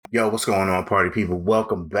Yo, what's going on, party people?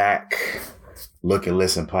 Welcome back. Look and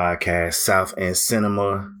Listen podcast, South End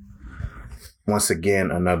Cinema. Once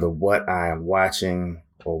again, another What I Am Watching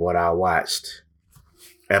or What I Watched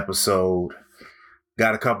episode.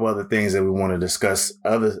 Got a couple other things that we want to discuss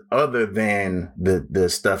other than the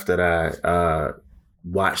stuff that I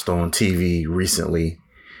watched on TV recently.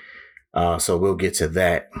 So we'll get to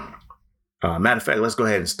that. Matter of fact, let's go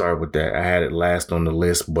ahead and start with that. I had it last on the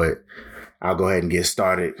list, but I'll go ahead and get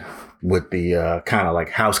started with the kind of like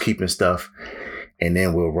housekeeping stuff, and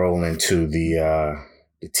then we'll roll into the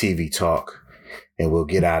TV talk, and we'll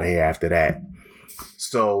get out of here after that.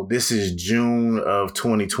 So this is June of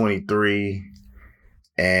 2023,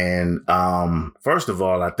 and first of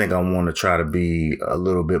all, I think I want to try to be a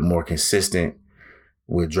little bit more consistent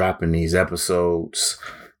with dropping these episodes.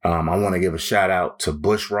 I want to give a shout out to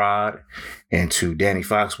Bushrod and to Danny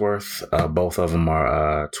Foxworth. Both of them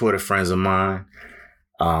are Twitter friends of mine.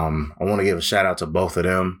 I want to give a shout out to both of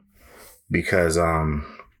them because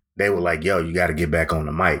they were like, yo, you got to get back on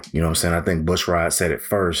the mic. You know what I'm saying? I think Bushrod said it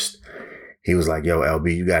first. He was like, yo,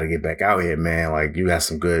 LB, you got to get back out here, man. Like, you got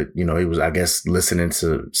some good, he was, I guess, listening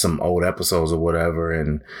to some old episodes or whatever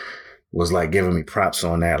and was like giving me props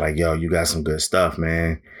on that. Like, yo, you got some good stuff,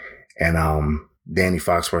 man. And Danny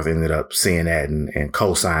Foxworth ended up seeing that and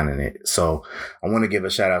co-signing it. So I want to give a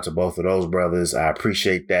shout out to both of those brothers. I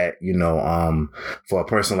appreciate that, for a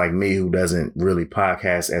person like me who doesn't really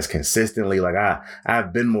podcast as consistently, like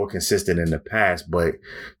I've been more consistent in the past, but,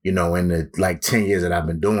 in the like 10 years that I've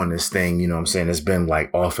been doing this thing, it's been like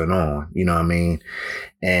off and on, you know what I mean?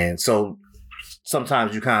 And so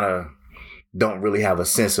sometimes you kind of don't really have a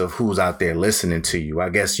sense of who's out there listening to you. I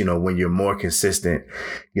guess, when you're more consistent,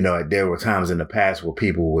 there were times in the past where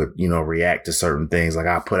people would, react to certain things. Like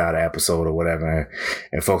I put out an episode or whatever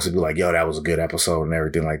and folks would be like, yo, that was a good episode and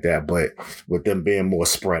everything like that. But with them being more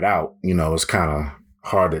spread out, it's kind of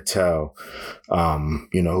hard to tell,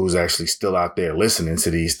 who's actually still out there listening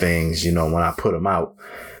to these things, when I put them out.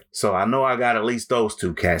 So I know I got at least those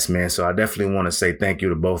two cats, man. So I definitely want to say thank you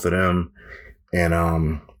to both of them.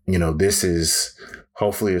 And, this is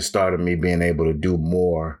hopefully the start of me being able to do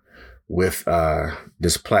more with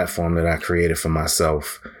this platform that I created for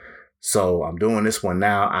myself. So I'm doing this one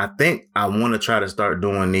now. I think I want to try to start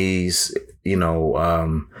doing these,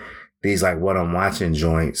 these like what I'm watching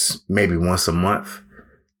joints, maybe once a month,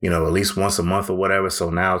 at least once a month or whatever. So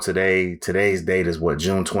now today's date is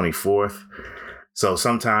June 24th. So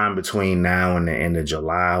sometime between now and the end of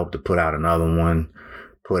July, I hope to put out another one.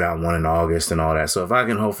 Put out one in August and all that. So if I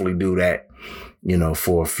can hopefully do that,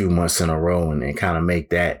 for a few months in a row and kind of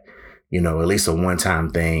make that, at least a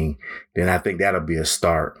one-time thing, then I think that'll be a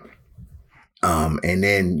start. And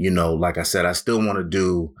then, like I said, I still want to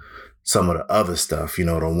do some of the other stuff, the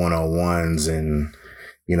one-on-ones and,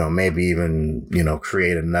 maybe even,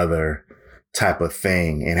 create another type of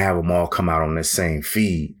thing and have them all come out on the same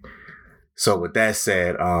feed. So with that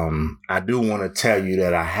said, I do want to tell you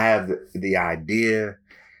that I have the idea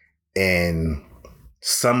and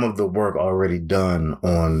some of the work already done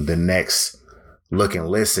on the next Look and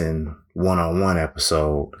Listen one-on-one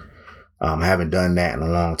episode. I haven't done that in a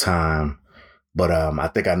long time, but I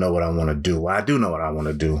think I know what I want to do. Well, I do know what I want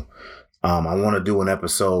to do. I want to do an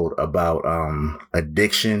episode about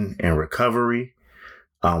addiction and recovery.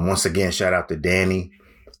 Once again, shout out to Danny.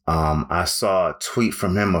 I saw a tweet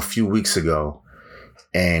from him a few weeks ago,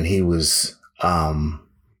 and he was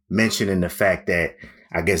mentioning the fact that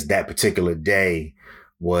I guess that particular day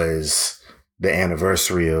was the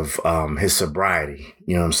anniversary of his sobriety.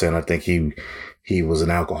 You know what I'm saying? I think he was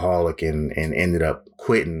an alcoholic and ended up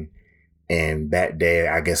quitting. And that day,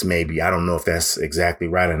 I guess maybe, I don't know if that's exactly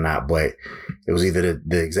right or not, but it was either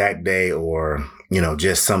the exact day or,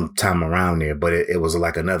 just some time around there. But it was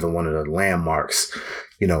like another one of the landmarks,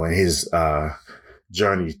 in his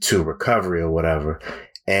journey to recovery or whatever.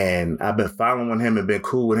 And I've been following him and been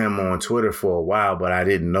cool with him on Twitter for a while, but I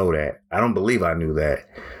didn't know that. I don't believe I knew that.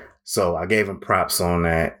 So I gave him props on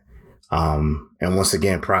that. And once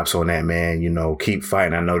again, props on that, man. Keep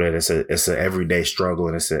fighting. I know that it's a everyday struggle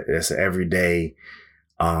and it's an everyday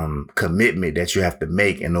commitment that you have to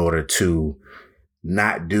make in order to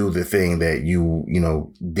not do the thing that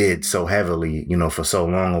you did so heavily, for so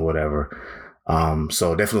long or whatever.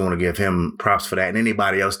 So definitely want to give him props for that. And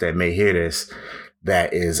anybody else that may hear this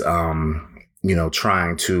that is,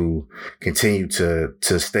 trying to continue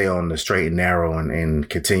to stay on the straight and narrow and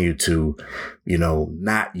continue to,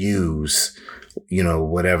 not use,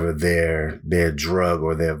 whatever their drug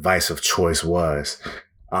or their vice of choice was.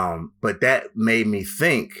 But that made me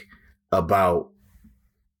think about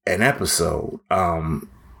an episode.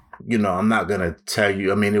 I'm not going to tell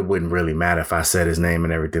you. I mean, it wouldn't really matter if I said his name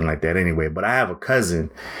and everything like that anyway. But I have a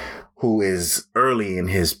cousin who is early in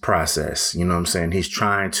his process. You know what I'm saying? He's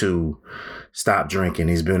trying to stop drinking.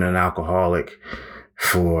 He's been an alcoholic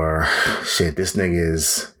for this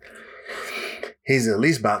nigga he's at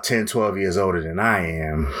least about 10, 12 years older than I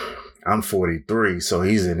am. I'm 43, so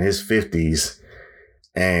he's in his 50s.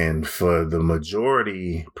 And for the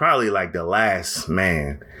majority, probably like the last,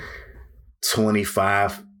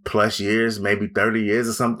 25 plus years, maybe 30 years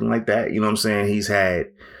or something like that. You know what I'm saying? He's had,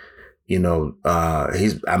 I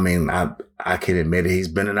can admit it. He's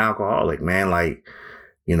been an alcoholic, man. Like,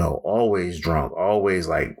 always drunk, always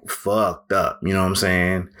like fucked up. You know what I'm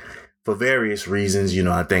saying? For various reasons,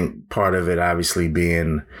 I think part of it obviously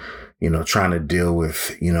being, trying to deal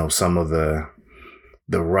with, some of the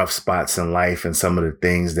rough spots in life and some of the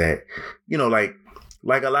things that, like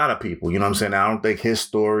a lot of people, you know what I'm saying? I don't think his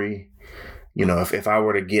story, if I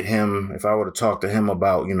were to talk to him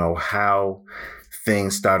about, how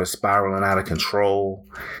things started spiraling out of control,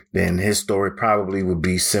 then his story probably would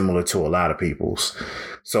be similar to a lot of people's.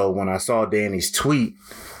 So when I saw Danny's tweet,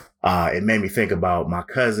 it made me think about my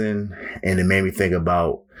cousin, and it made me think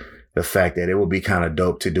about the fact that it would be kind of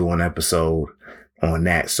dope to do an episode on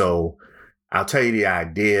that. So I'll tell you the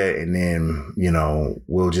idea, and then,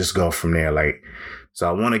 we'll just go from there. Like, so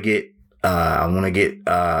I want to get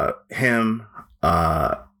him,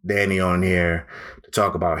 Danny, on here to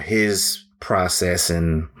talk about his process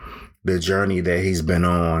and the journey that he's been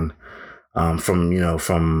on,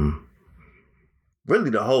 from really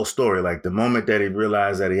the whole story, like the moment that he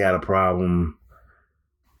realized that he had a problem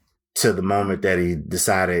to the moment that he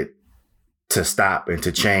decided to stop and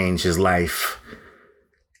to change his life,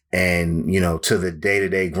 and, to the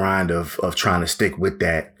day-to-day grind of trying to stick with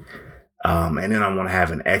that. And then I want to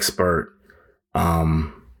have an expert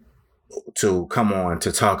to come on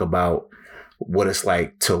to talk about what it's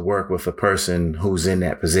like to work with a person who's in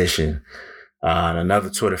that position. And another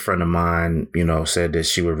Twitter friend of mine, said that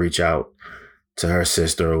she would reach out to her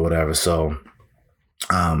sister or whatever. So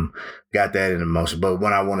got that in motion. But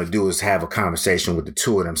what I want to do is have a conversation with the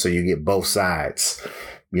two of them, so you get both sides,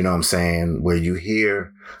 you know what I'm saying, where you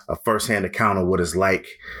hear a firsthand account of what it's like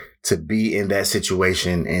to be in that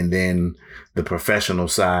situation, and then the professional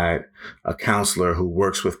side, a counselor who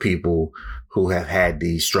works with people who have had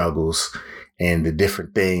these struggles and the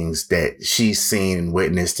different things that she's seen and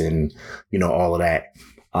witnessed, and, all of that.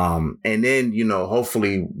 And then,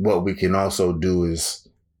 hopefully what we can also do is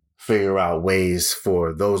figure out ways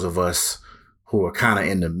for those of us who are kind of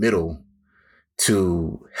in the middle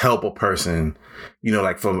to help a person,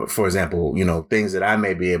 like for example, things that I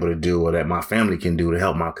may be able to do or that my family can do to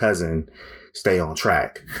help my cousin stay on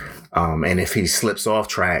track. And if he slips off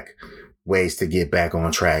track, ways to get back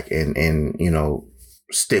on track and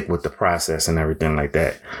stick with the process and everything like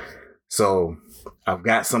that. So I've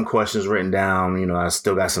got some questions written down. I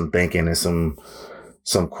still got some thinking and some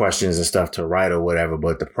questions and stuff to write or whatever,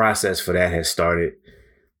 but the process for that has started.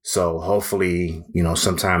 So hopefully,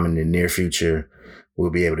 sometime in the near future, we'll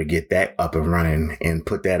be able to get that up and running and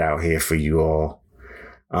put that out here for you all.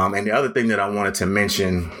 And the other thing that I wanted to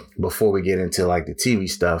mention before we get into like the TV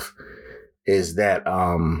stuff is that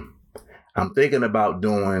I'm thinking about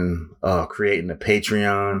creating a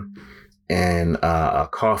Patreon and a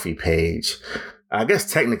coffee page. I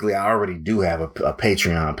guess technically I already do have a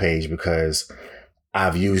Patreon page because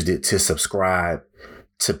I've used it to subscribe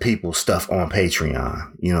to people's stuff on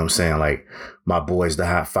Patreon. You know what I'm saying? Like my boys, the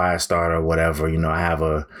Hot Fire Starter or whatever, I have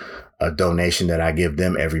a donation that I give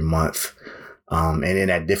them every month. And then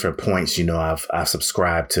at different points, I've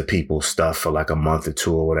subscribed to people's stuff for like a month or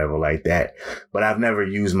two or whatever like that. But I've never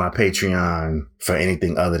used my Patreon for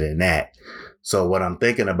anything other than that. So what I'm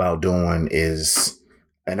thinking about doing is,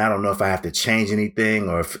 and I don't know if I have to change anything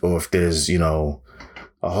or if there's,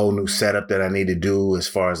 a whole new setup that I need to do as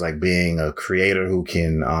far as like being a creator who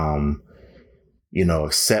can,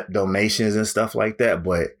 accept donations and stuff like that.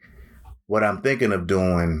 But what I'm thinking of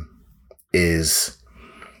doing is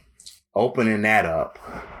opening that up.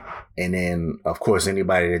 And then, of course,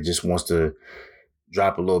 anybody that just wants to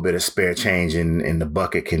drop a little bit of spare change in the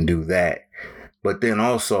bucket can do that. But then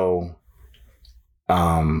also,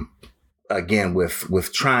 again,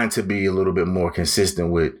 with trying to be a little bit more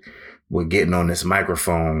consistent with getting on this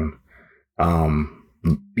microphone,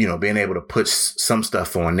 being able to put some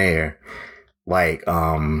stuff on there. Like,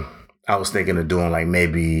 I was thinking of doing like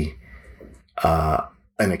maybe an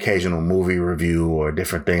occasional movie review or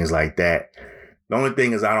different things like that. The only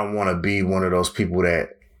thing is I don't want to be one of those people that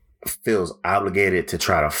feels obligated to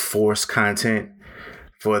try to force content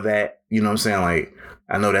for that. You know what I'm saying? Like,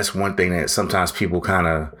 I know that's one thing that sometimes people kind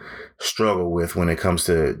of struggle with when it comes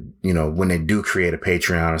to, when they do create a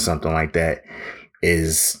Patreon or something like that,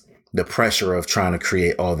 is the pressure of trying to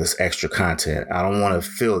create all this extra content. I don't want to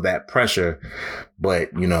feel that pressure, but,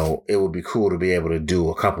 it would be cool to be able to do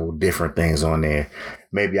a couple different things on there.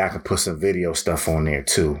 Maybe I can put some video stuff on there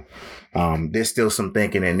too. There's still some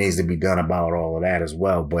thinking that needs to be done about all of that as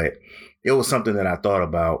well. But it was something that I thought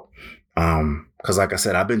about. Cause like I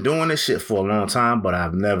said, I've been doing this shit for a long time, but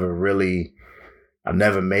I've never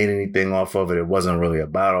made anything off of it. It wasn't really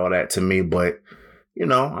about all that to me, but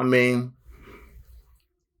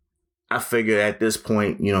I figure at this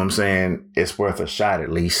point, it's worth a shot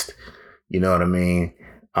at least. You know what I mean?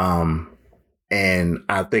 And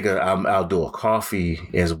I think I'll do a coffee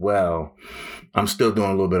as well. I'm still doing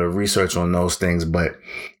a little bit of research on those things, but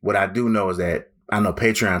what I do know is that I know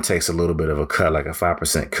Patreon takes a little bit of a cut, like a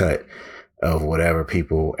 5% cut of whatever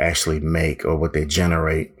people actually make or what they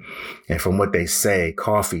generate. And from what they say,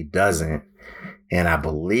 coffee doesn't. And I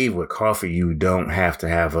believe with coffee, you don't have to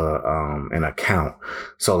have an account.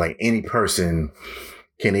 So like any person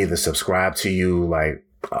can either subscribe to you like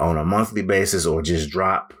on a monthly basis or just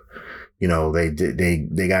drop,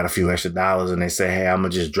 they got a few extra dollars and they say, hey, I'm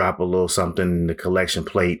going to just drop a little something in the collection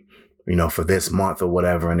plate, for this month or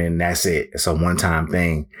whatever. And then that's it. It's a one-time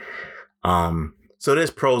thing. So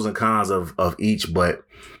there's pros and cons of each. But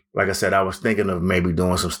like I said, I was thinking of maybe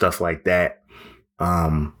doing some stuff like that.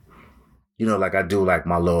 Like I do like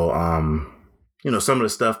my little, some of the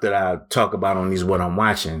stuff that I talk about on these, what I'm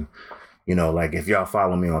watching, like if y'all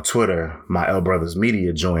follow me on Twitter, my L Brothers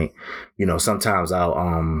Media joint, sometimes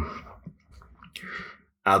I'll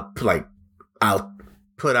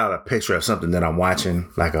put out a picture of something that I'm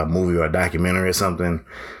watching, like a movie or a documentary or something.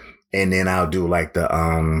 And then I'll do like the,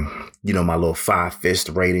 my little 5 fist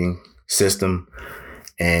rating system.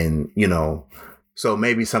 And, so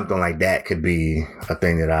maybe something like that could be a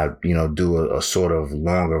thing that I, do a sort of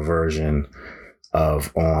longer version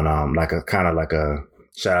of on, like a kind of like a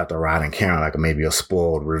shout out to Rod and Karen, like maybe a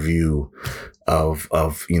spoiled review of,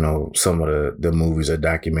 some of the movies or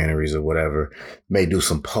documentaries or whatever. May do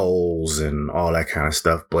some polls and all that kind of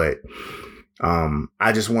stuff. But,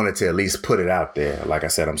 I just wanted to at least put it out there. Like I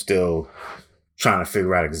said, I'm still trying to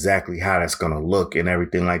figure out exactly how that's going to look and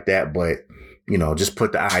everything like that. But, just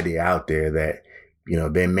put the idea out there that,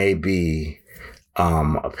 there may be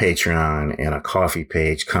a Patreon and a coffee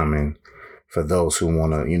page coming for those who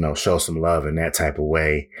want to, show some love in that type of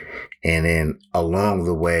way. And then along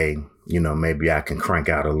the way, maybe I can crank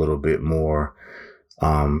out a little bit more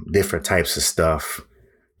different types of stuff.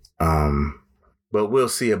 But we'll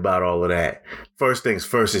see about all of that. First things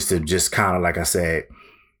first is to just kind of, like I said,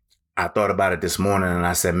 I thought about it this morning and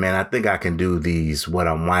I said, man, I think I can do these what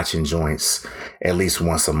I'm watching joints at least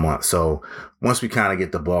once a month. So once we kind of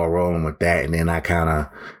get the ball rolling with that, and then I kind of,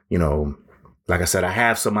 like I said, I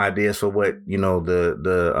have some ideas for what,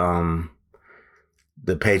 the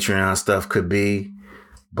Patreon stuff could be.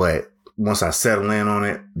 But once I settle in on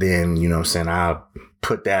it, then, I'll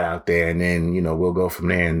put that out there and then, we'll go from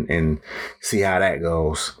there and see how that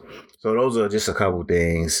goes. So those are just a couple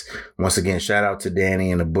things. Once again, shout out to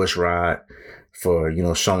Danny and the Bush Rod for,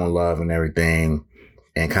 showing love and everything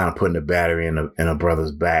and kind of putting the battery in a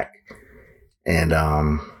brother's back.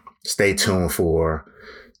 And stay tuned for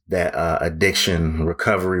that addiction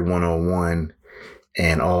recovery 101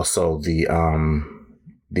 and also the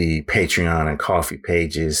Patreon and coffee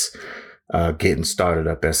pages getting started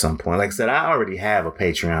up at some point. Like I said, I already have a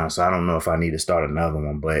Patreon, so I don't know if I need to start another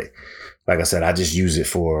one. But like I said, I just use it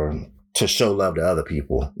to show love to other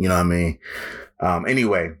people. You know what I mean?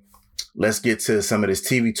 Anyway, let's get to some of this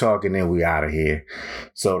TV talk and then we out of here.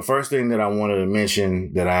 So the first thing that I wanted to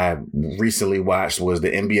mention that I recently watched was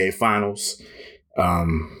the NBA Finals.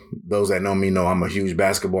 Those that know me know I'm a huge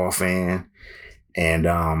basketball fan. And,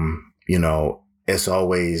 it's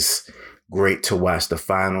always great to watch the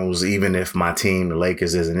finals, even if my team, the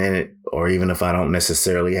Lakers, isn't in it, or even if I don't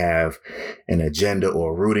necessarily have an agenda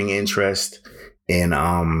or rooting interest in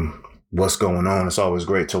what's going on. It's always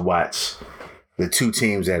great to watch the two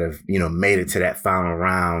teams that have, made it to that final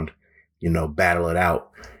round, battle it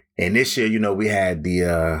out. And this year, we had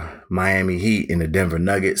the Miami Heat and the Denver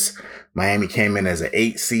Nuggets. Miami came in as an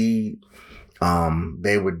 8 seed.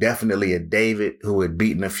 They were definitely a David who had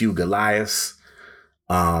beaten a few Goliaths.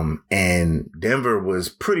 And Denver was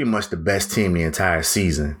pretty much the best team the entire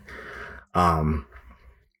season.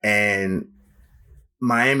 And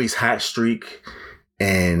Miami's hot streak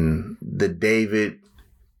and the David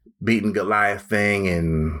beating Goliath thing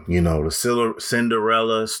and, the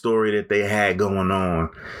Cinderella story that they had going on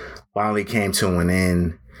finally came to an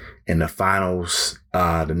end in the finals.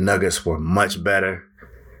 The Nuggets were much better.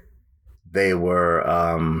 They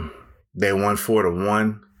won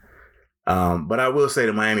 4-1. But I will say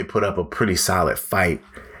that Miami put up a pretty solid fight,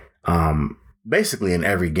 basically in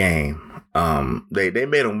every game. They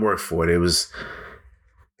made them work for it. It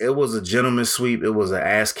was a gentleman's sweep. It was an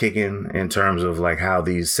ass kicking in terms of like how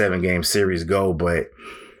these 7-game series go. But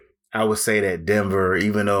I would say that Denver,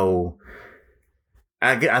 even though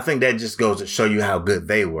I think that just goes to show you how good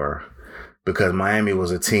they were, because Miami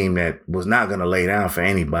was a team that was not going to lay down for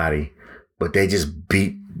anybody, but they just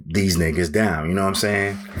beat these niggas down. You know what I'm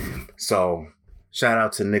saying? So shout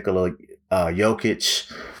out to Nikola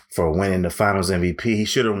Jokic for winning the Finals MVP. He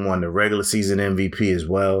should have won the regular season MVP as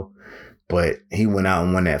well, but he went out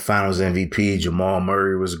and won that Finals MVP. Jamal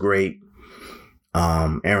Murray was great.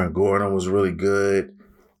 Aaron Gordon was really good.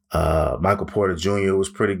 Michael Porter Jr. was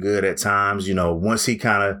pretty good at times. You know, once he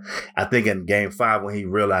I think in game 5, when he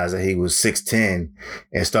realized that he was 6'10"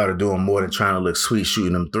 and started doing more than trying to look sweet,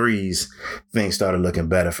 shooting them threes, things started looking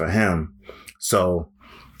better for him. So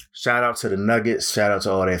shout out to the Nuggets. Shout out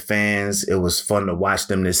to all their fans. It was fun to watch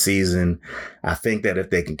them this season. I think that if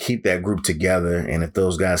they can keep that group together and if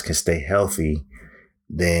those guys can stay healthy,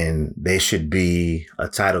 then they should be a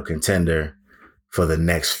title contender for the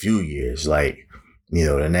next few years. Like, you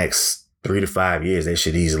know, the next 3 to 5 years, they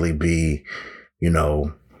should easily be, you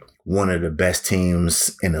know, one of the best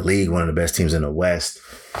teams in the league, one of the best teams in the West,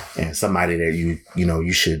 and somebody that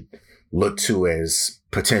you should look to as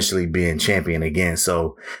potentially being champion again.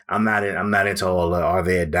 So I'm not into all are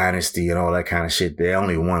they a dynasty and all that kind of shit. They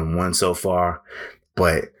only won one so far,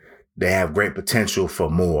 but they have great potential for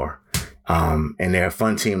more. And they're a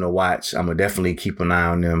fun team to watch. I'm gonna definitely keep an eye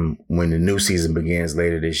on them when the new season begins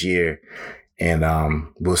later this year. And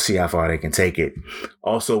we'll see how far they can take it.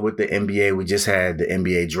 Also with the NBA, we just had the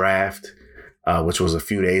NBA draft, which was a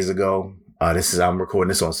few days ago. I'm recording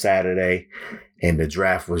this on Saturday, and the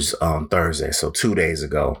draft was on Thursday, so 2 days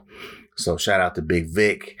ago. So shout out to Big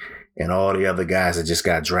Vic and all the other guys that just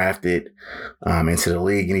got drafted into the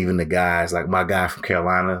league, and even the guys like my guy from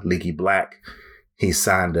Carolina, Leaky Black. He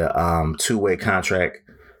signed a 2-way contract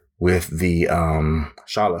with the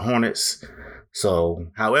Charlotte Hornets. So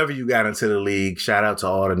however you got into the league, shout out to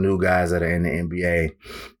all the new guys that are in the NBA.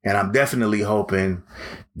 And I'm definitely hoping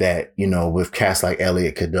that, you know, with cats like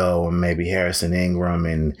Elliot Cadeau and maybe Harrison Ingram,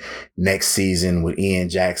 and next season with Ian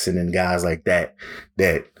Jackson and guys like that,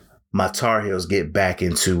 that my Tar Heels get back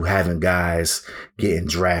into having guys getting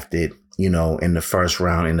drafted, you know, in the first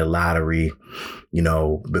round in the lottery, you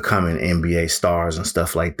know, becoming NBA stars and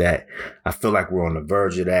stuff like that. I feel like we're on the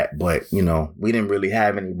verge of that, but, you know, we didn't really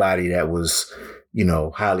have anybody that was, you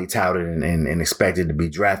know, highly touted and expected to be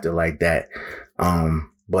drafted like that.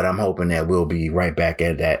 But I'm hoping that we'll be right back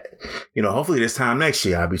at that. You know, hopefully this time next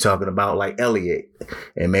year, I'll be talking about like Elliott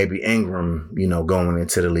and maybe Ingram, you know, going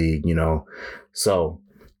into the league, you know. So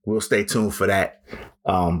we'll stay tuned for that.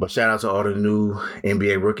 But shout out to all the new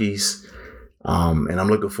NBA rookies. And I'm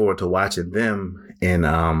looking forward to watching them in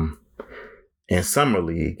Summer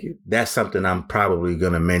League. That's something I'm probably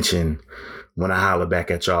going to mention when I holler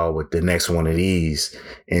back at y'all with the next one of these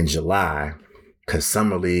in July, because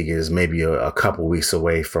Summer League is maybe a couple weeks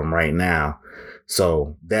away from right now.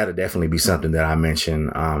 So that'll definitely be something that I mention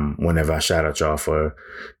whenever I shout out y'all for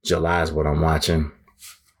July is what I'm watching.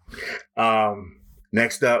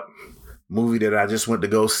 Next up, movie that I just went to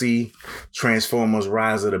go see, Transformers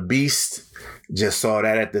Rise of the Beast. Just saw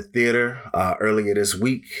that at the theater earlier this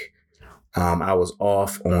week. I was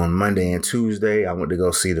off on Monday and Tuesday. I went to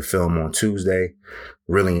go see the film on Tuesday.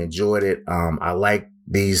 Really enjoyed it. I like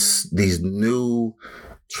these new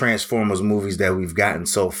Transformers movies that we've gotten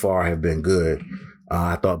so far have been good.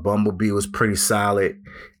 I thought Bumblebee was pretty solid,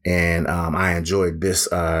 and I enjoyed this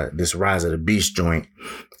Rise of the Beast joint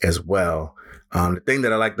as well. The thing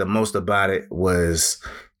that I liked the most about it was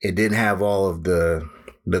it didn't have all of the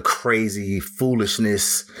crazy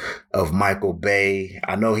foolishness of Michael Bay.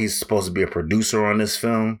 I know he's supposed to be a producer on this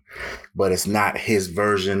film, but it's not his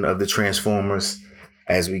version of the Transformers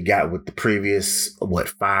as we got with the previous,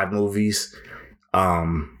 5 movies.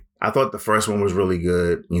 I thought the first one was really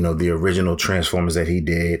good. You know, the original Transformers that he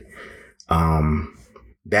did.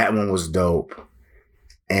 That one was dope.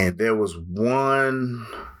 And there was one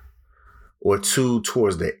or two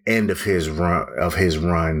towards the end of his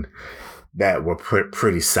run that were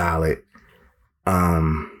pretty solid.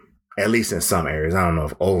 At least in some areas. I don't know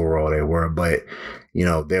if overall they were, but you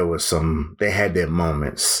know, they had their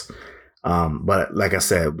moments. But like I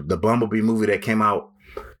said, the Bumblebee movie that came out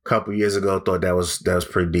a couple years ago, thought that was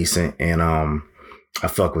pretty decent. And I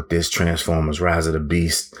fuck with this Transformers Rise of the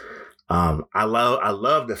Beast. I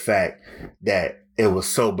love the fact that it was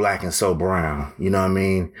so black and so brown. You know what I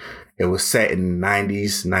mean? It was set in the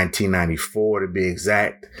 90s, 1994 to be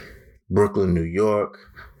exact, Brooklyn, New York.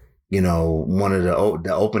 You know, one of the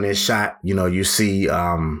opening shot, you know, you see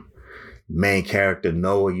main character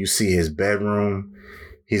Noah, you see his bedroom.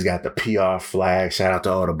 He's got the PR flag. Shout out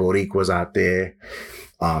to all the Boricuas out there.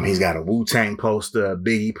 He's got a Wu-Tang poster, a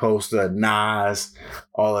Biggie poster, Nas,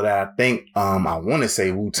 all of that. I think I want to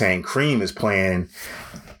say Wu-Tang Cream is playing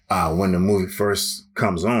when the movie first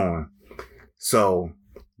comes on. So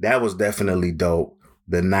that was definitely dope.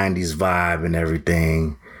 The 90s vibe and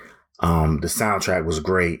everything. The soundtrack was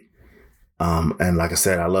great. And like I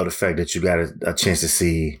said, I love the fact that you got a chance to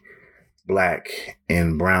see black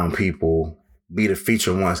and brown people be the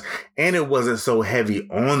feature ones. And it wasn't so heavy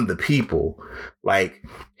on the people. Like,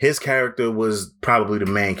 his character was probably the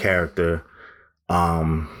main character.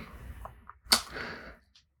 I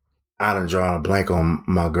done drawn a blank on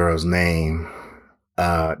my girl's name.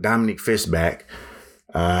 Dominique Fishback.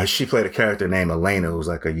 She played a character named Elena, who's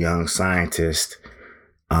like a young scientist,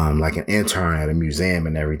 like an intern at a museum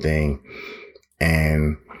and everything.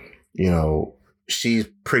 And, you know, she's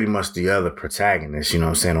pretty much the other protagonist, you know what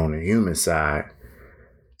I'm saying, on the human side.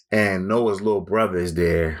 And Noah's little brother is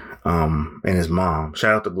there, and his mom.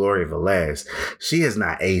 Shout out to Gloria Velez. She has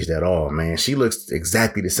not aged at all, man. She looks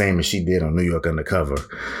exactly the same as she did on New York Undercover.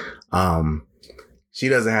 She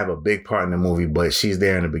doesn't have a big part in the movie, but she's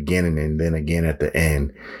there in the beginning and then again at the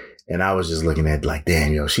end. And I was just looking at like,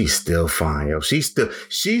 damn, yo, she's still fine, yo. She's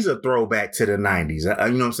a throwback to the 90s. You know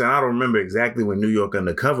what I'm saying? I don't remember exactly when New York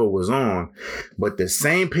Undercover was on, but the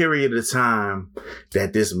same period of time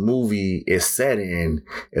that this movie is set in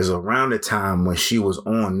is around the time when she was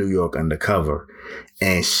on New York Undercover.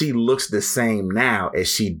 And she looks the same now as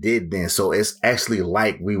she did then. So it's actually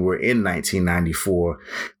like we were in 1994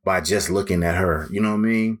 by just looking at her. You know what I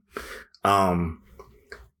mean?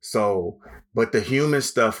 But the human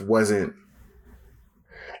stuff wasn't,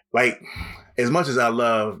 like, as much as I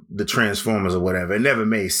love the Transformers or whatever, it never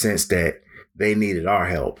made sense that they needed our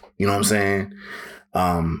help. You know what I'm saying?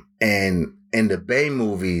 And in the Bay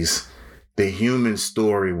movies, the human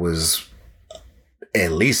story was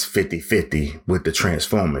at least 50-50 with the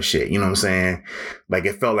Transformer shit. You know what I'm saying? Like,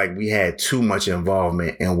 it felt like we had too much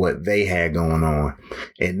involvement in what they had going on.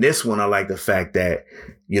 In this one, I like the fact that,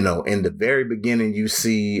 you know, in the very beginning, you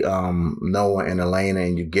see Noah and Elena,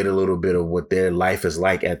 and you get a little bit of what their life is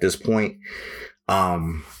like at this point.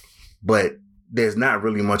 But there's not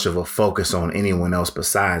really much of a focus on anyone else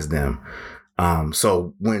besides them.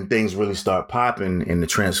 So when things really start popping and the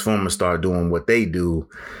Transformers start doing what they do,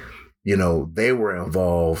 you know, they were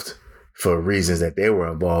involved for reasons that they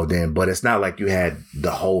were involved in, but it's not like you had the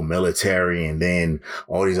whole military and then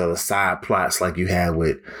all these other side plots like you had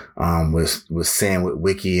with Sam with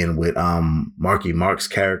Wiki and with Marky Mark's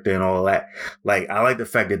character and all that. Like, I like the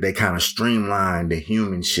fact that they kind of streamlined the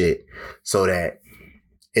human shit so that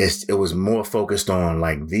it was more focused on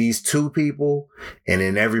like these two people, and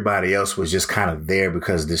then everybody else was just kind of there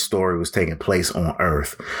because this story was taking place on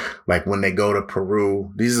Earth. Like when they go to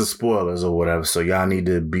Peru, these are spoilers or whatever, so y'all need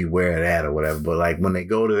to beware of that or whatever. But like when they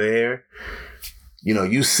go to there, you know,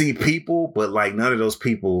 you see people, but like none of those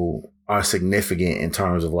people are significant in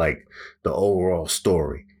terms of like the overall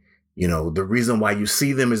story. You know, the reason why you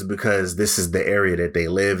see them is because this is the area that they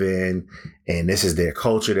live in and this is their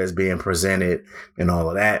culture that's being presented and all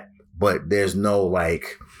of that. But there's no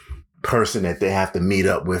like person that they have to meet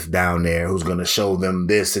up with down there who's going to show them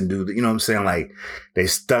this and do, you know what I'm saying? Like they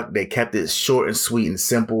kept it short and sweet and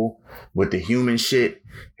simple with the human shit.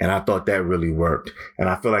 And I thought that really worked. And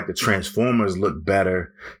I feel like the Transformers look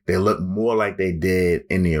better. They look more like they did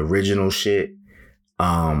in the original shit.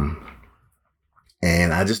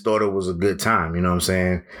 And I just thought it was a good time. You know what I'm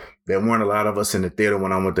saying? There weren't a lot of us in the theater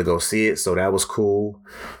when I went to go see it. So that was cool.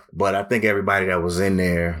 But I think everybody that was in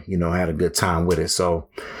there, you know, had a good time with it. So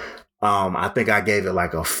I think I gave it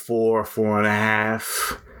like a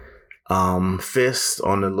 4.5 fist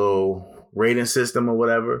on the little rating system or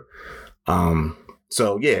whatever.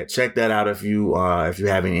 So yeah, check that out if you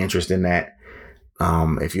have any interest in that.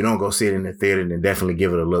 If you don't go see it in the theater, then definitely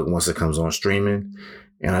give it a look once it comes on streaming.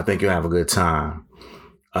 And I think you'll have a good time.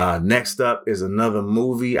 Next up is another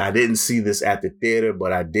movie. I didn't see this at the theater,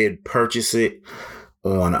 but I did purchase it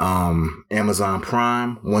on Amazon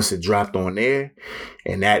Prime once it dropped on there.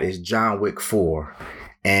 And that is John Wick 4.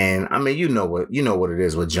 And I mean, you know what it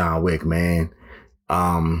is with John Wick, man.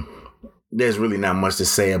 There's really not much to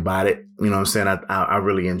say about it. You know what I'm saying? I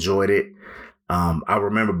really enjoyed it. I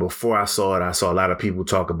remember before I saw it, I saw a lot of people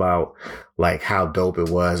talk about like how dope it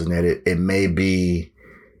was and that it may be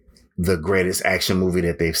the greatest action movie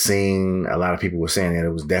that they've seen. A lot of people were saying that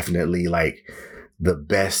it was definitely like the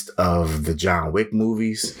best of the John Wick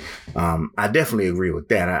movies. I definitely agree with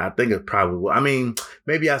that. I think it probably, I mean,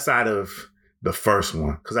 maybe outside of the first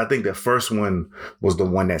one, because I think the first one was the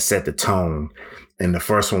one that set the tone, and the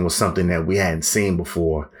first one was something that we hadn't seen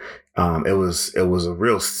before. It was a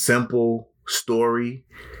real simple story.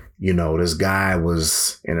 You know, this guy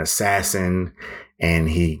was an assassin, and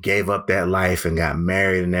he gave up that life and got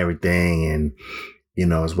married and everything. And, you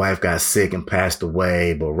know, his wife got sick and passed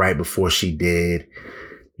away. But right before she did,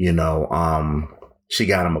 you know, she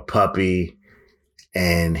got him a puppy,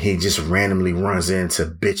 and he just randomly runs into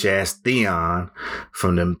bitch ass Theon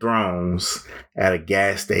from them Thrones at a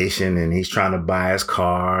gas station, and he's trying to buy his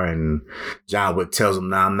car, and John Wick tells him,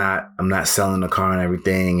 "No, I'm not selling the car," and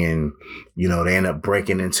everything. And, you know, they end up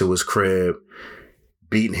breaking into his crib,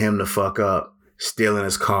 beating him the fuck up, stealing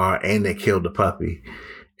his car, and they killed the puppy.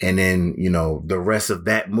 And then, you know, the rest of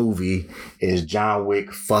that movie is John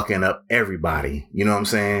Wick fucking up everybody. You know what I'm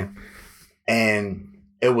saying? And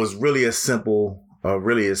it was really a simple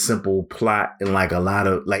plot, and like a lot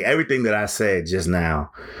of, like, everything that I said just now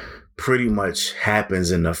pretty much happens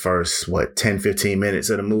in the first, 10, 15 minutes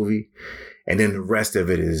of the movie. And then the rest of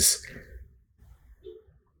it is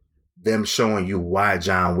them showing you why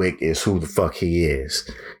John Wick is who the fuck he is.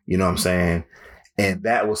 You know what I'm saying? And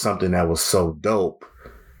that was something that was so dope.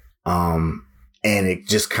 And it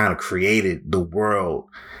just kind of created the world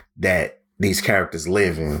that these characters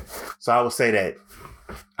live in. So I would say that,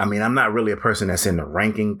 I mean, I'm not really a person that's into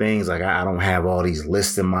ranking things. Like, I don't have all these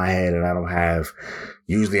lists in my head, and I don't have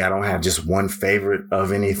just one favorite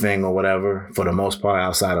of anything or whatever, for the most part,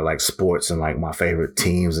 outside of like sports and like my favorite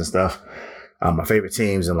teams and stuff. My favorite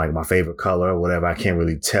teams and like my favorite color or whatever. I can't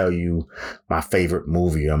really tell you my favorite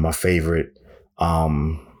movie or my favorite,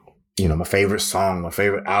 my favorite song, my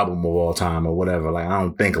favorite album of all time or whatever. Like, I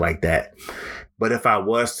don't think like that. But if I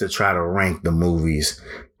was to try to rank the movies,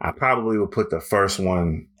 I probably would put the first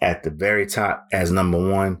one at the very top as number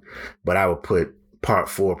one, but I would put Part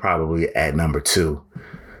 4 probably at number 2.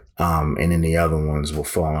 And then the other ones will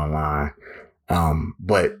fall in line.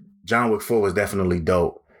 But John Wick 4 was definitely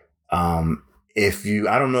dope. I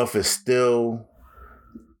don't know if it's still,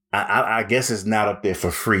 I guess it's not up there for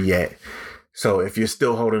free yet. So if you're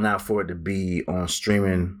still holding out for it to be on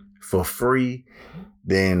streaming for free,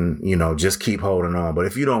 then, you know, just keep holding on. But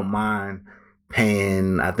if you don't mind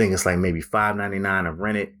paying, I think it's like maybe $5.99 to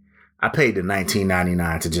rent it. I paid the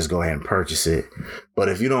 $19.99 to just go ahead and purchase it. But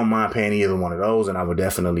if you don't mind paying either one of those, then I would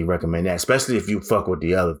definitely recommend that, especially if you fuck with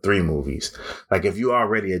the other 3 movies. Like, if you're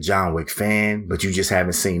already a John Wick fan, but you just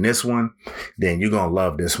haven't seen this one, then you're going to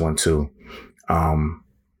love this one too.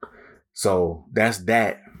 So that's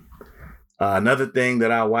that. Another thing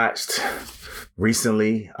that I watched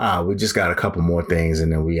recently, we just got a couple more things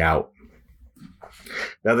and then we out.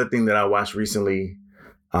 The other thing that I watched recently,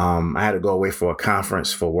 I had to go away for a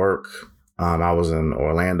conference for work. I was in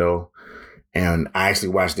Orlando, and I actually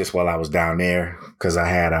watched this while I was down there because I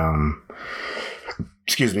had,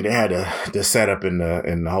 they had the setup in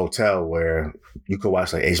the hotel where you could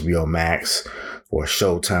watch like HBO Max or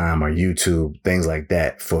Showtime or YouTube, things like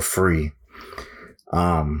that for free.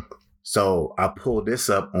 So I pulled this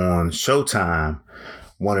up on Showtime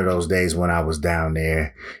one of those days when I was down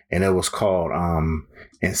there, and it was called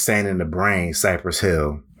Insane in the Brain, Cypress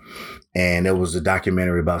Hill. And it was a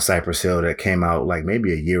documentary about Cypress Hill that came out like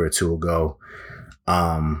maybe a year or two ago.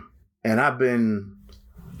 And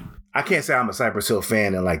I can't say I'm a Cypress Hill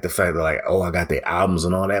fan and like the fact that like, oh, I got their albums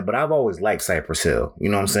and all that, but I've always liked Cypress Hill. You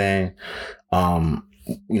know what I'm saying?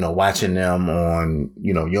 Watching them on,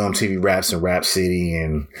 UMTV Raps and Rap City,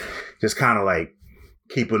 and just kind of like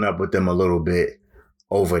keeping up with them a little bit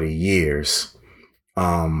over the years.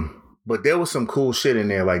 But there was some cool shit in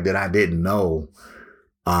there like that I didn't know,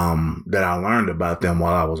 that I learned about them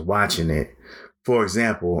while I was watching it. For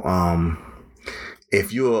example,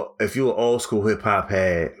 if you're an old school hip hop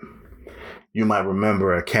head, you might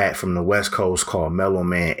remember a cat from the West Coast called Mellow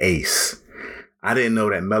Man Ace. I didn't know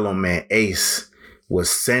that Mellow Man Ace was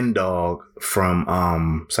Sen Dog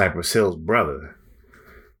from Cypress Hill's brother.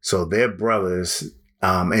 So they're brothers.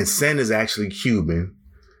 And Sen is actually Cuban.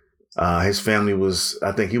 His family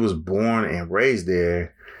I think he was born and raised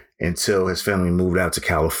there until his family moved out to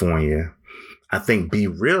California. I think Be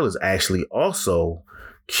Real is actually also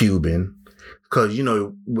Cuban because,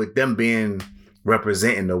 with them being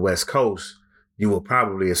representing the West Coast, you will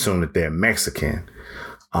probably assume that they're Mexican.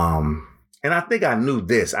 And I think I knew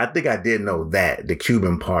this. I think I did know that, the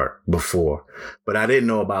Cuban part before, but I didn't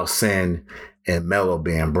know about Sen and Mello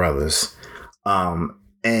being brothers.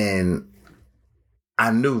 And I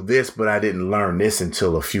knew this, but I didn't learn this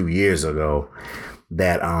until a few years ago,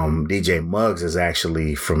 that DJ Muggs is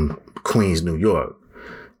actually from Queens, New York.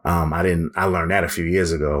 I learned that a few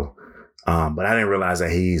years ago. But I didn't realize that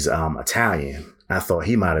he's Italian. I thought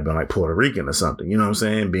he might have been like Puerto Rican or something. You know what I'm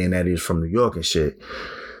saying? Being that he's from New York and shit.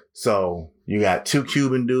 So you got two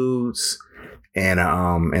Cuban dudes and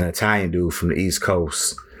an Italian dude from the East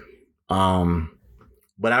Coast.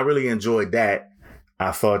 But I really enjoyed that.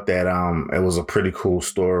 I thought that it was a pretty cool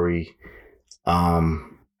story.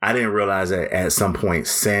 I didn't realize that at some point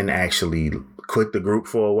Sen actually quit the group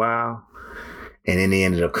for a while, and then he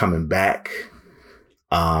ended up coming back.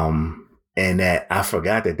 And that I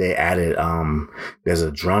forgot that they added, there's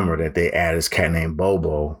a drummer that they added, this cat named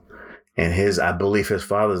Bobo. And I believe his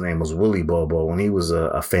father's name was Willie Bobo, and he was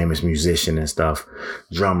a famous musician and stuff,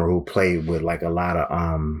 drummer who played with like a lot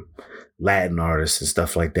of Latin artists and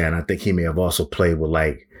stuff like that. And I think he may have also played with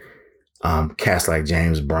like cats like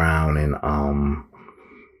James Brown and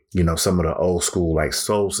some of the old school like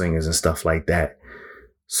soul singers and stuff like that.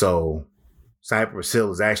 So Cypress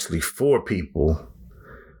Hill is actually 4 people.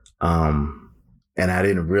 And I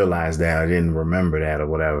didn't realize that. I didn't remember that or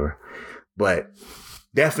whatever. But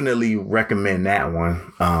definitely recommend that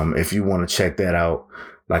one if you want to check that out.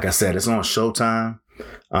 Like I said, it's on Showtime.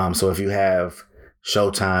 So if you have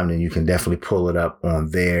Showtime, then you can definitely pull it up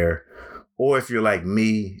on there. Or if you're like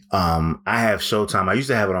me, I have Showtime. I used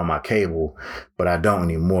to have it on my cable, but I don't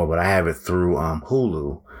anymore. But I have it through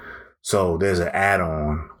Hulu. So there's an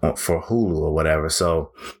add-on for Hulu or whatever.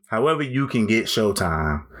 So however you can get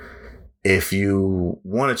Showtime, if you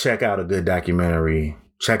want to check out a good documentary,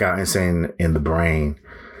 check out Insane in the Brain,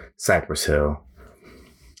 Cypress Hill.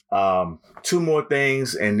 2 more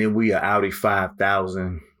things, and then we are Audi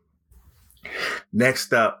 5000.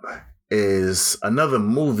 Next up is another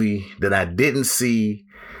movie that I didn't see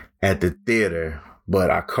at the theater,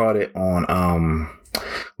 but I caught it on,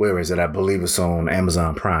 where is it? I believe it's on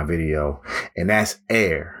Amazon Prime Video, and that's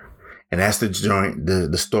Air. And that's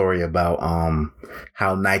the story about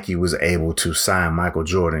how Nike was able to sign Michael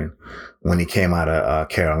Jordan when he came out of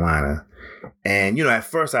Carolina. And, at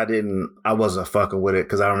first I wasn't fucking with it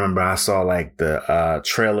because I remember I saw like the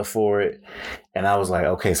trailer for it. And I was like,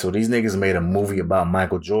 okay, so these niggas made a movie about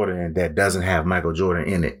Michael Jordan that doesn't have Michael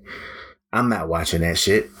Jordan in it. I'm not watching that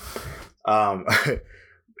shit. And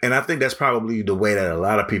I think that's probably the way that a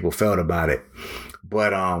lot of people felt about it.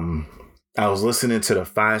 But I was listening to the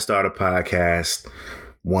 5 Starter podcast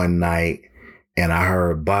one night, and I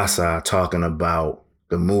heard Basa talking about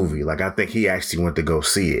the movie. Like, I think he actually went to go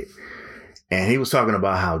see it. And he was talking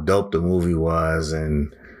about how dope the movie was.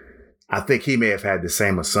 And I think he may have had the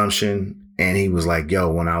same assumption. And he was like, yo,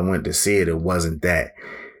 when I went to see it, it wasn't that.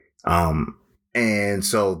 And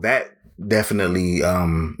so that definitely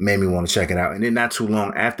made me want to check it out. And then not too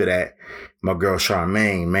long after that, my girl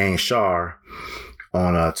Charmaine, Main Char,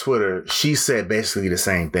 on Twitter, she said basically the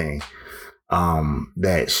same thing,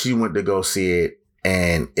 that she went to go see it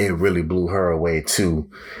and it really blew her away too.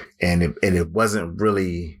 And it wasn't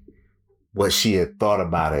really what she had thought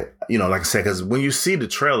about it. Like I said, because when you see the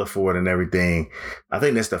trailer for it and everything, I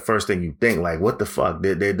think that's the first thing you think, like, what the fuck?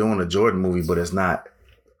 They're doing a Jordan movie, but it's not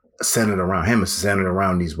centered around him. It's centered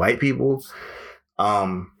around these white people.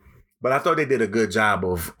 But I thought they did a good job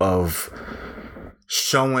of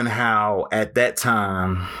showing how at that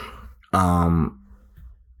time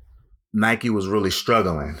Nike was really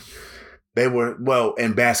struggling. They were,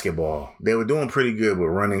 in basketball, they were doing pretty good with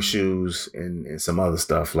running shoes and some other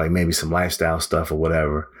stuff, like maybe some lifestyle stuff or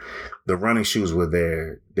whatever. The running shoes were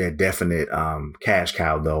their definite cash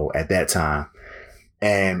cow, though, at that time.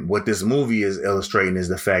 And what this movie is illustrating is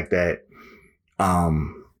the fact that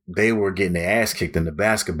they were getting their ass kicked in the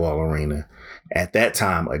basketball arena. At that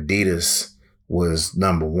time, Adidas was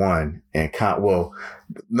number 1, and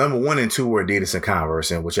number 1 and 2 were Adidas and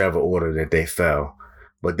Converse in whichever order that they fell.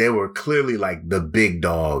 But they were clearly like the big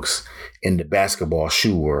dogs in the basketball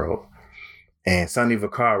shoe world. And Sonny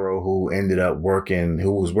Vaccaro,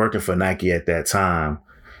 who was working for Nike at that time,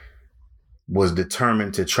 was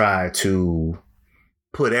determined to try to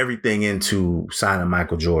put everything into signing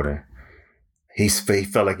Michael Jordan. He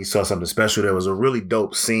felt like he saw something special. There was a really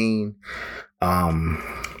dope scene, kind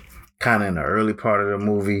of in the early part of the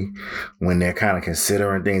movie when they're kind of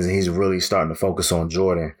considering things and he's really starting to focus on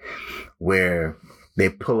Jordan, where they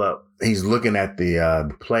pull up, he's looking at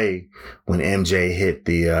the play when MJ hit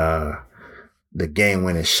the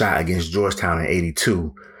game-winning shot against Georgetown in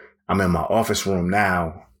 82. I'm in my office room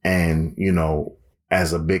now, and,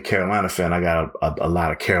 as a big Carolina fan, I got a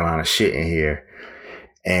lot of Carolina shit in here.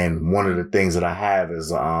 And one of the things that I have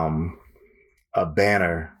is a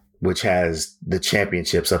banner which has the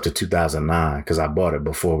championships up to 2009, because I bought it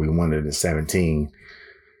before we won it in 17.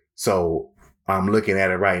 So I'm looking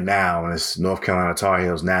at it right now, and it's North Carolina Tar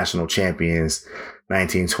Heels national champions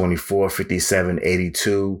 1924, 57,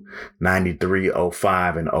 82, 93,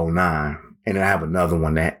 05, and 09. And then I have another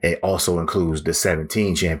one that it also includes the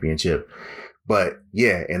 17 championship. But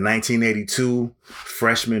yeah, in 1982,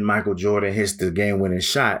 freshman Michael Jordan hits the game-winning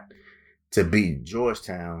shot to beat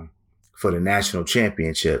Georgetown for the national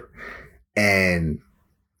championship. And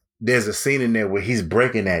there's a scene in there where he's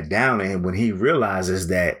breaking that down, and when he realizes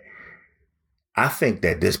that, I think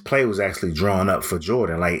that this play was actually drawn up for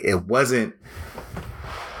Jordan. Like, it wasn't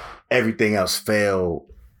everything else failed.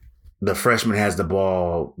 The freshman has the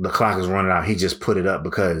ball, the clock is running out, he just put it up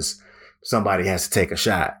because somebody has to take a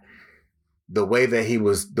shot. The way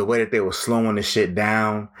that they were slowing the shit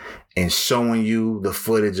down and showing you the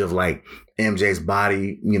footage of like MJ's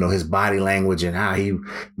body, you know, his body language and how he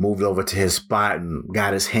moved over to his spot and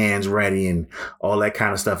got his hands ready and all that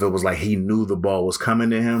kind of stuff. It was like he knew the ball was coming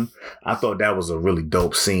to him. I thought that was a really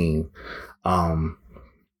dope scene. And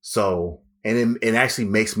it actually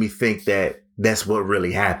makes me think that that's what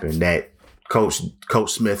really happened, that Coach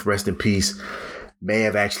Smith, rest in peace, may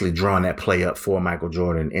have actually drawn that play up for Michael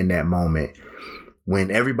Jordan in that moment.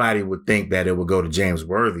 When everybody would think that it would go to James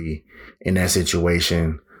Worthy in that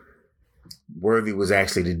situation, Worthy was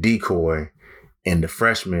actually the decoy, and the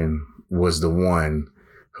freshman was the one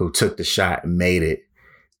who took the shot and made it.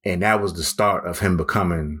 And that was the start of him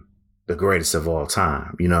becoming the greatest of all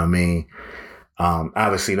time. You know what I mean?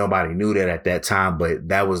 Obviously, nobody knew that at that time, but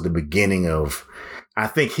that was the beginning of, I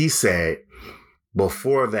think he said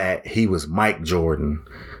before that he was Mike Jordan,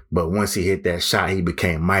 but once he hit that shot, he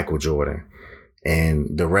became Michael Jordan,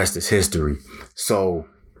 and the rest is history. So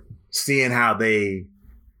seeing how they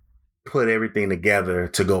put everything together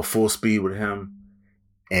to go full speed with him,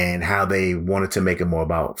 and how they wanted to make it more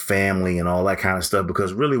about family and all that kind of stuff,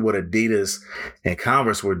 because really what Adidas and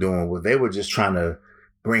Converse were doing was they were just trying to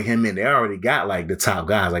bring him in. They already got like the top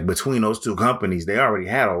guys. Like between those two companies, they already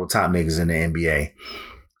had all the top niggas in the NBA.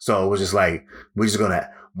 So it was just like,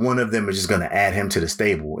 one of them is just going to add him to the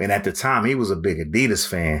stable. And at the time, he was a big Adidas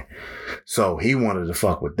fan. So he wanted to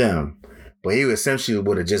fuck with them. But he essentially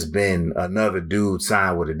would have just been another dude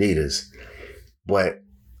signed with Adidas. But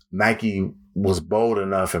Nike was bold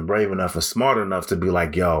enough and brave enough and smart enough to be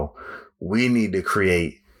like, yo, we need to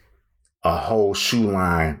create a whole shoe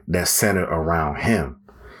line that's centered around him.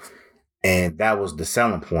 And that was the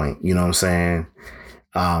selling point. You know what I'm saying?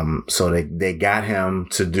 So they got him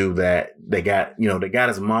to do that. They got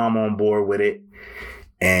his mom on board with it.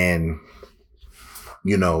 And,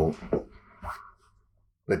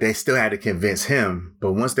 but they still had to convince him.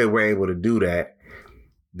 But once they were able to do that,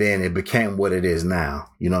 then it became what it is now.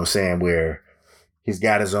 You know what I'm saying? Where he's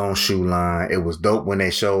got his own shoe line. It was dope when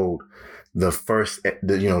they showed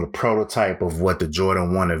the prototype of what the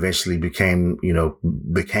Jordan 1 eventually became.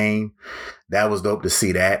 That was dope to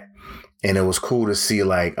see that. And it was cool to see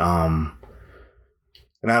and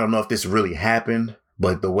I don't know if this really happened,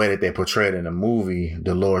 but the way that they portrayed in the movie,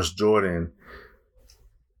 Dolores Jordan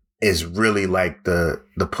is really like the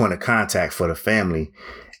point of contact for the family.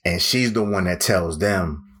 And she's the one that tells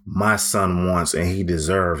them, my son wants and he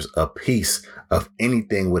deserves a piece of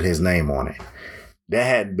anything with his name on it. That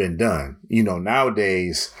hadn't been done.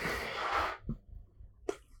 Nowadays,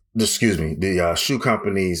 the shoe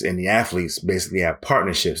companies and the athletes basically have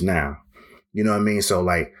partnerships now. You know what I mean? So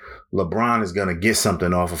like LeBron is going to get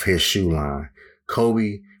something off of his shoe line.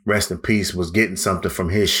 Kobe, rest in peace, was getting something from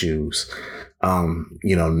his shoes.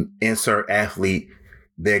 Insert athlete,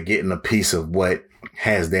 they're getting a piece of what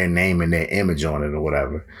has their name and their image on it or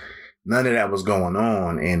whatever. None of that was going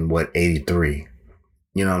on in 83.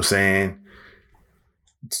 You know what I'm saying?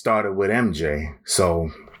 It started with MJ.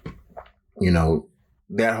 So,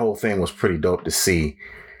 that whole thing was pretty dope to see.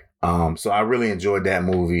 So I really enjoyed that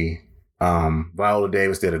movie. Viola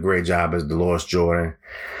Davis did a great job as Dolores Jordan.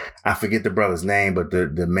 I forget the brother's name, but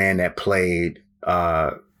the man that played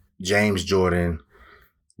James Jordan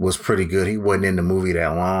was pretty good. He wasn't in the movie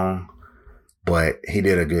that long, but he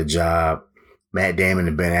did a good job. Matt Damon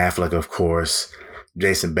and Ben Affleck, of course.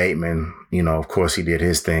 Jason Bateman, of course he did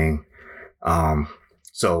his thing.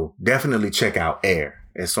 So definitely check out Air.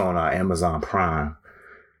 It's on Amazon Prime.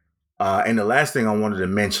 And the last thing I wanted to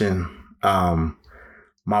mention,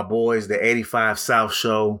 my boys, the 85 South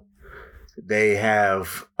Show, they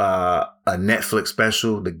have a Netflix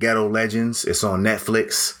special, The Ghetto Legends. It's on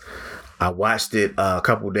Netflix. I watched it a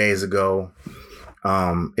couple days ago.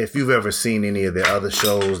 If you've ever seen any of their other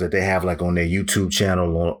shows that they have like on their YouTube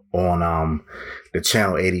channel or on the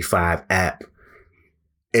Channel 85 app,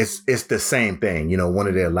 it's the same thing. You know, one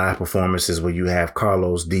of their live performances where you have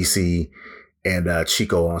Carlos, DC, and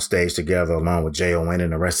Chico on stage together along with J.O.N.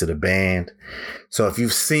 and the rest of the band. So if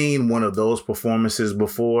you've seen one of those performances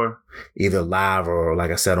before, either live or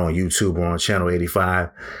like I said on YouTube or on Channel 85,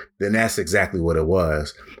 then that's exactly what it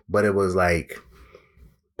was. But it was like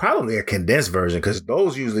probably a condensed version because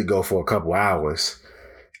those usually go for a couple hours.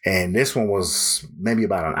 And this one was maybe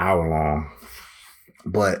about an hour long.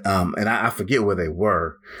 But, and I forget where they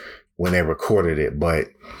were when they recorded it, but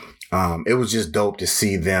it was just dope to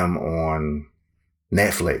see them on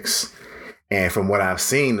Netflix. And from what I've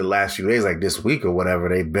seen the last few days, like this week or whatever,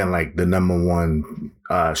 they've been like the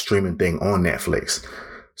 #1 streaming thing on Netflix.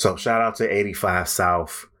 So shout out to 85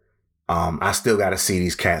 South. I still got to see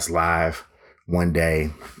these cats live one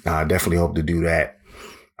day. Definitely hope to do that.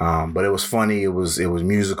 But it was funny. It was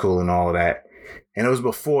musical and all of that. And it was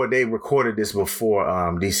before they recorded this before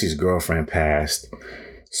DC's girlfriend passed.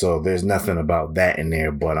 So there's nothing about that in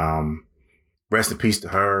there. But rest in peace to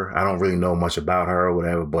her. I don't really know much about her or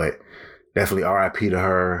whatever, but definitely RIP to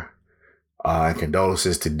her. And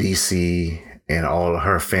condolences to DC and all of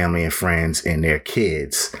her family and friends and their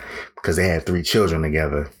kids because they had 3 children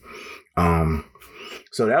together.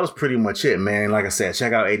 So that was pretty much it, man. Like I said,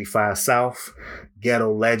 check out 85 South,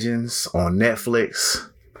 Ghetto Legends on Netflix.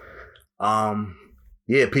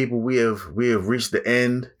 Yeah, people, we have reached the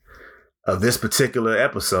end of this particular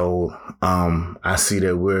episode. I see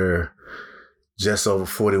that we're just over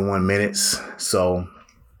 41 minutes. So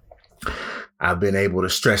I've been able to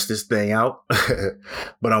stretch this thing out,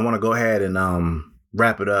 but I want to go ahead and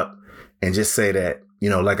wrap it up and just say that, you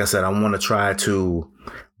know, like I said, I want to try to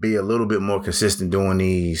be a little bit more consistent doing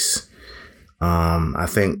these. I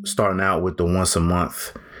think starting out with the once a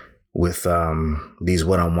month with these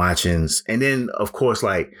what I'm watchings. And then, of course,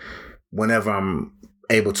 like whenever I'm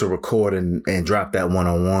able to record and drop that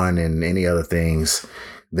one-on-one and any other things,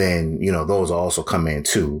 then, you know, those also come in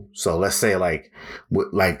too. So let's say like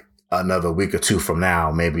another week or 2 from now,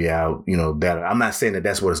 maybe I'll, you know, that I'm not saying that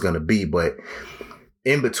that's what it's going to be, but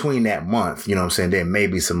in between that month, you know what I'm saying, there may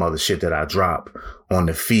be some other shit that I drop on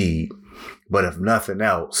the feed. But if nothing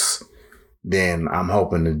else, then I'm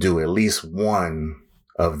hoping to do at least one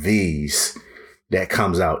of these that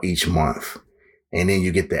comes out each month. And then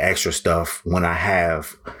you get the extra stuff when I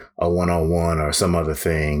have a one-on-one or some other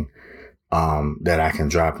thing that I can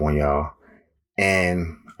drop on y'all.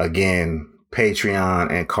 And again,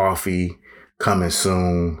 Patreon and Coffee coming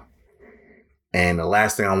soon. And the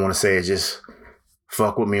last thing I want to say is just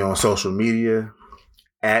fuck with me on social media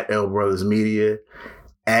at L Brothers Media,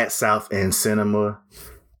 at South End Cinema,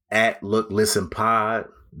 at Look Listen Pod.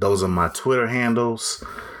 Those are my Twitter handles.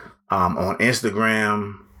 On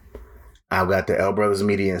Instagram, I've got the L Brothers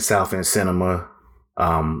Media and South End Cinema.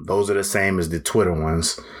 Those are the same as the Twitter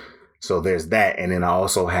ones. So there's that. And then I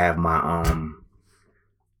also have my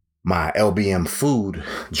my LBM food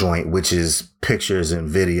joint, which is pictures and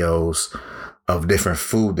videos of different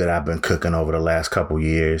food that I've been cooking over the last couple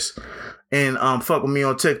years. And fuck with me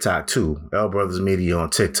on TikTok too. L Brothers Media on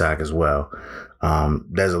TikTok as well.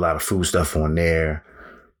 There's a lot of food stuff on there.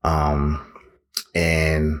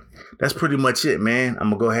 And that's pretty much it, man. I'm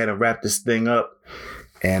gonna go ahead and wrap this thing up.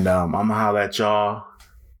 And I'm gonna holler at y'all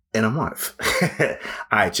in a month. All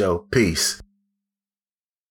right, yo. Peace.